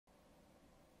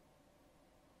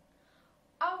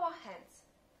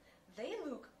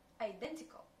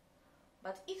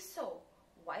But if so,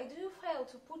 why do you fail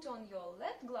to put on your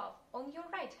left glove on your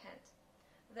right hand?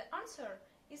 The answer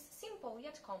is simple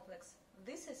yet complex.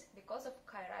 This is because of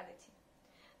chirality.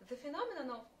 The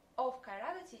phenomenon of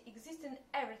chirality exists in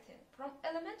everything, from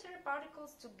elementary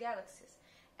particles to galaxies,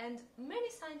 and many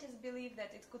scientists believe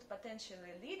that it could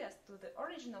potentially lead us to the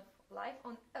origin of life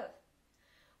on Earth.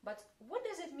 But what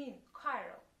does it mean,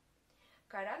 chiral?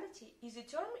 Chirality is a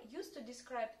term used to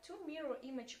describe two mirror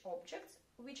image objects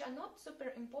which are not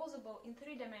superimposable in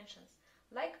 3 dimensions,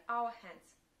 like our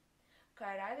hands.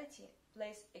 Chirality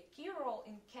plays a key role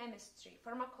in chemistry,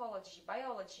 pharmacology,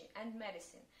 biology, and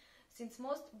medicine, since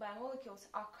most biomolecules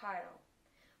are chiral.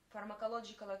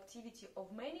 Pharmacological activity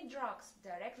of many drugs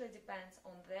directly depends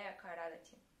on their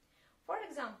chirality. For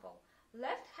example,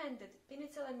 left-handed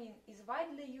penicillamine is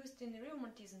widely used in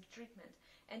rheumatism treatment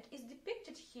and is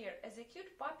depicted here as a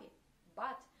cute puppy,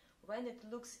 but when it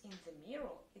looks in the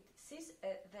mirror, it sees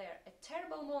there a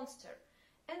terrible monster,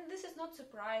 and this is not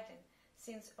surprising,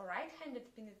 since right-handed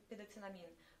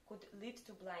penicillamine could lead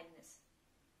to blindness.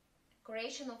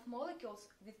 Creation of molecules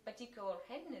with particular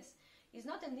handedness is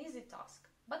not an easy task,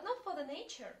 but not for the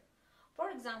nature.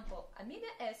 For example, amino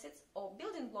acids or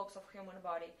building blocks of human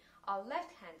body are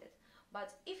left-handed,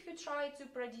 but if you try to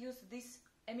produce these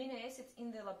amino acids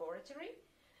in the laboratory,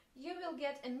 you will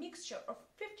get a mixture of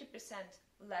 50%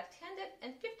 left-handed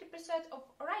and 50% of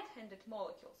right-handed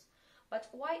molecules. But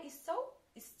why is so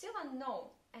is still unknown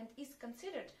and is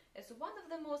considered as one of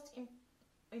the most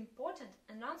important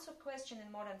unanswered questions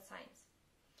in modern science.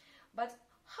 But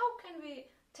how can we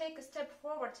take a step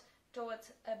forward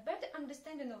towards a better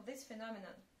understanding of this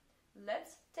phenomenon?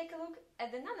 Let's take a look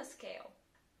at the nanoscale.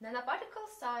 Nanoparticle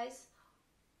size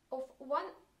of 1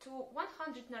 to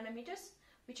 100 nanometers,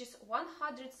 which is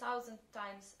 100,000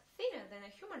 times thinner than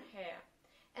a human hair.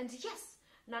 And yes,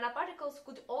 nanoparticles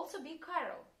could also be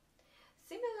chiral.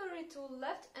 Similarly to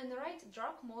left and right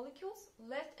drug molecules,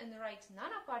 left and right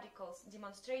nanoparticles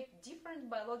demonstrate different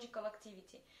biological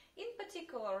activity. In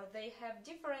particular, they have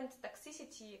different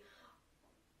toxicity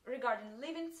regarding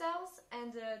living cells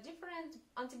and different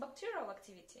antibacterial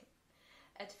activity.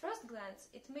 At first glance,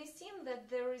 it may seem that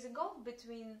there is a gulf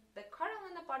between the chiral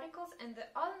nanoparticles and the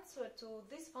answer to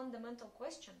this fundamental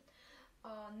question.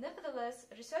 Nevertheless,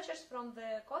 researchers from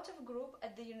the Kotov group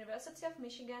at the University of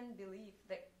Michigan believe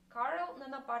that chiral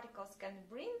nanoparticles can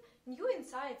bring new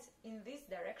insights in this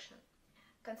direction.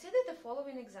 Consider the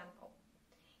following example.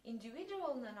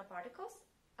 Individual nanoparticles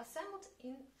assembled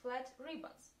in flat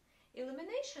ribbons.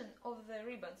 Illumination of the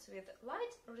ribbons with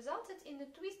light resulted in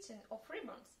a twisting of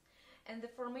ribbons, and the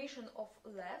formation of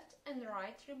left and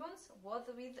right ribbons was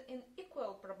with an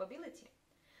equal probability.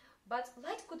 But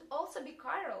light could also be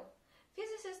chiral.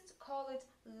 Physicists call it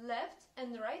left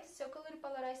and right circularly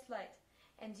polarized light.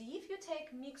 And if you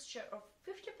take mixture of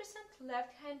 50%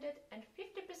 left-handed and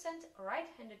 50%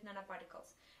 right-handed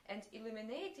nanoparticles and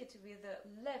illuminate it with the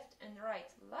left and right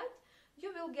light,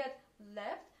 you will get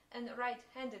left and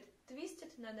right-handed twisted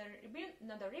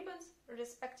nanoribbons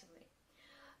respectively.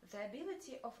 The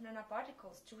ability of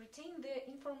nanoparticles to retain the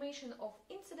information of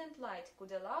incident light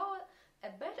could allow a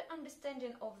better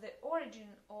understanding of the origin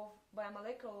of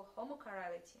biomolecular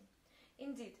homochirality.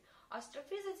 Indeed,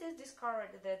 astrophysicists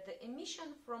discovered that the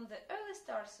emission from the early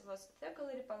stars was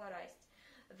circularly polarized.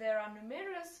 There are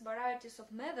numerous varieties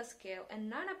of mesoscale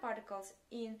and nanoparticles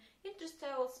in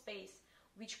interstellar space,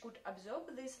 which could absorb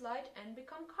this light and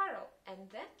become chiral, and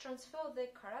then transfer the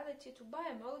chirality to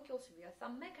biomolecules via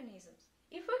some mechanisms.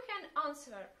 If we can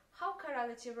answer how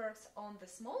chirality works on the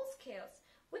small scales,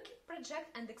 we can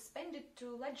project and expand it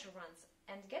to larger ones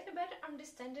and get a better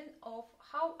understanding of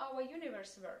how our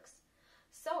universe works.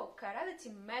 So,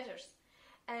 chirality matters,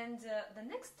 and the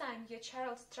next time your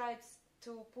child tries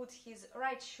to put his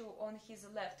right shoe on his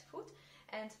left foot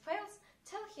and fails,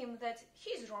 tell him that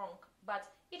he's wrong, but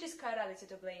it is chirality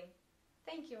to blame.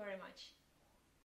 Thank you very much.